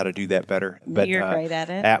learn how to do that better. But you're great at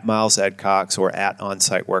it. At Miles Adcox or at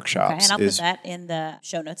Onsite Workshops. Okay, and I'll put that in the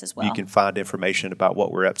show notes as well. You can find information about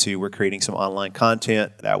what we're up to. We're creating some online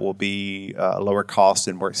content that will be lower cost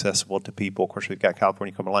and more accessible to people. Of course, we've got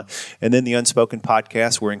California coming along. And then the Unspoken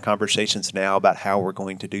podcast. We're in conversations now about how we're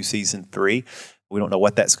going to do season 3. We don't know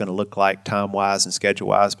what that's going to look like time-wise and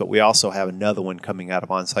schedule-wise, but we also have another one coming out of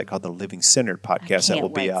Onsite called the Living Centered podcast that will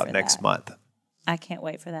be out next month. I can't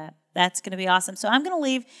wait for that. That's going to be awesome. So I'm going to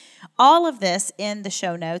leave all of this in the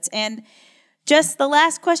show notes. And just the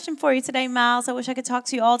last question for you today, Miles. I wish I could talk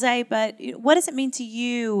to you all day, but what does it mean to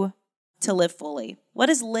you to live fully? What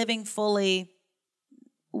is living fully?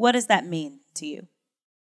 What does that mean to you?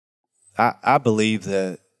 I believe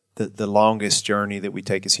that the longest journey that we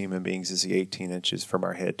take as human beings is the 18 inches from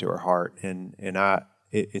our head to our heart, and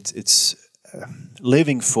it's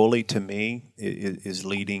living fully to me is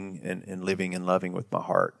leading and living and loving with my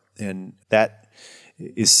heart, and that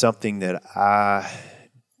is something that I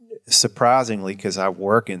surprisingly, because I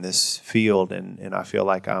work in this field and I feel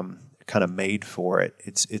like I'm kind of made for it.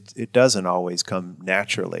 It doesn't always come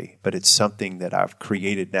naturally, but it's something that I've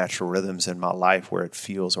created natural rhythms in my life where it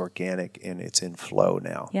feels organic and it's in flow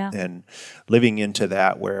now. Yeah. And living into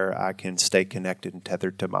that where I can stay connected and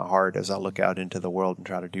tethered to my heart as I look out into the world and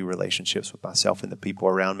try to do relationships with myself and the people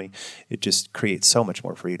around me, it just creates so much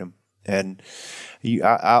more freedom. And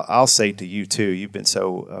I'll say to you too, you've been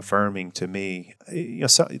so affirming to me.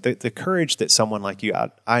 The courage that someone like you,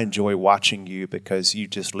 I enjoy watching you because you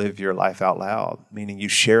just live your life out loud, meaning you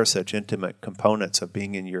share such intimate components of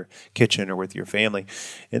being in your kitchen or with your family.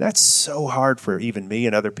 And that's so hard for even me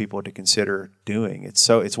and other people to consider doing. It's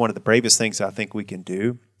one of the bravest things I think we can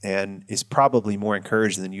do, and it's probably more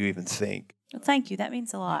encouraging than you even think. Well, thank you. That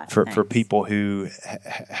means a lot. For people who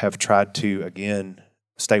have tried to, again,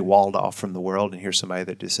 stay walled off from the world and hear somebody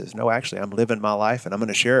that just says, no, actually, I'm living my life and I'm going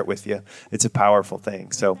to share it with you. It's a powerful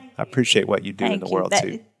thing. So I appreciate what you do in the world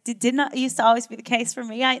too. Did not used to always be the case for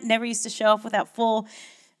me. I never used to show up without full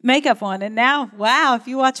makeup on. And now, wow, if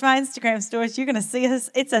you watch my Instagram stories, you're going to see us.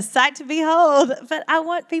 It's a sight to behold. But I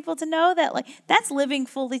want people to know that, like, that's living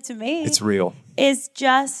fully to me. It's real. Is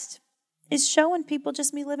showing people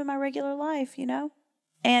just me living my regular life, you know?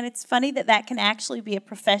 And it's funny that can actually be a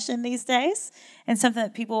profession these days and something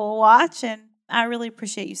that people will watch. And I really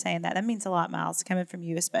appreciate you saying that. That means a lot, Miles, coming from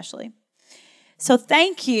you especially. So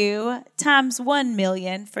thank you times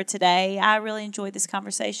 1,000,000 for today. I really enjoyed this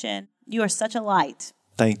conversation. You are such a light.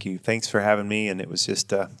 Thank you. Thanks for having me. And it was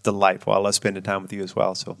just delightful. I love spending time with you as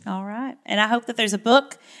well. So all right. And I hope that there's a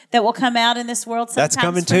book that will come out in this world sometime. That's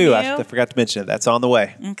coming too. I forgot to mention it. That's on the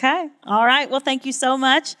way. Okay. All right. Well, thank you so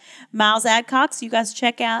much, Miles Adcox. You guys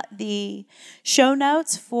check out the show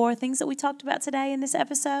notes for things that we talked about today in this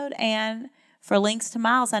episode and for links to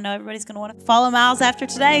Miles. I know everybody's going to want to follow Miles after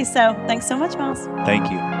today. So thanks so much, Miles.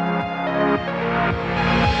 Thank you.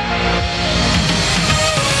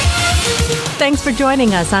 Thanks for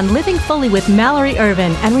joining us on Living Fully with Mallory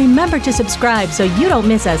Irvin. And remember to subscribe so you don't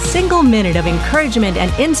miss a single minute of encouragement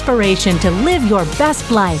and inspiration to live your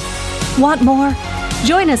best life. Want more?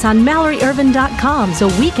 Join us on MalloryIrvin.com so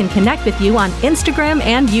we can connect with you on Instagram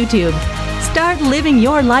and YouTube. Start living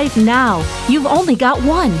your life now. You've only got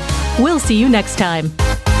one. We'll see you next time.